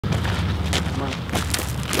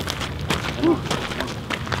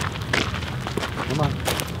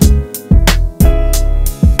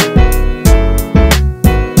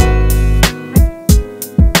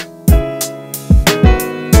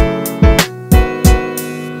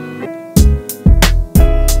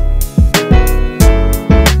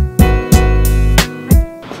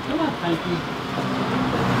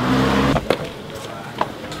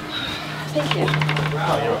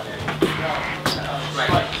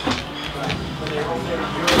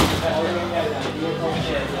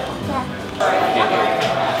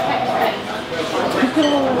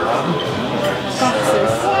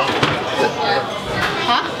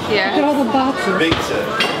pizza.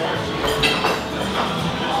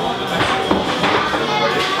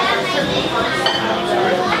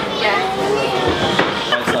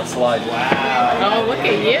 That's not slide. Wow. Oh, look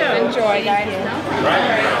at you. Enjoy, guys.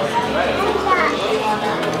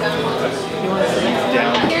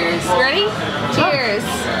 Cheers. Ready? Cheers.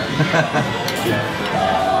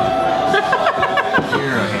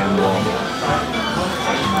 You're a handball.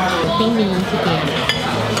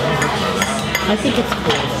 I think it's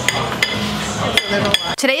cool.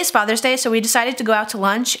 Today is Father's Day, so we decided to go out to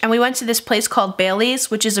lunch, and we went to this place called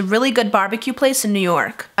Bailey's, which is a really good barbecue place in New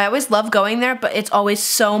York. I always love going there, but it's always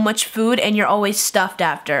so much food and you're always stuffed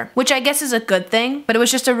after, which I guess is a good thing, but it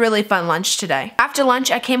was just a really fun lunch today. After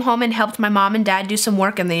lunch, I came home and helped my mom and dad do some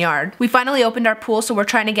work in the yard. We finally opened our pool, so we're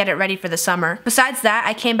trying to get it ready for the summer. Besides that,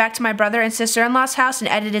 I came back to my brother and sister-in-law's house and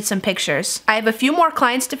edited some pictures. I have a few more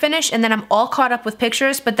clients to finish, and then I'm all caught up with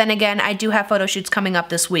pictures, but then again, I do have photo shoots coming up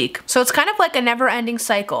this week. So it's kind of like a never-ending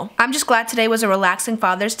cycle. I'm just glad today was a relaxing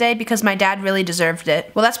Father's Day because my dad really deserved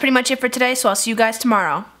it. Well, that's pretty much it for today, so I'll see you guys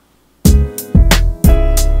tomorrow. Did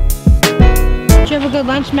you have a good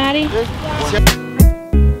lunch, Maddie?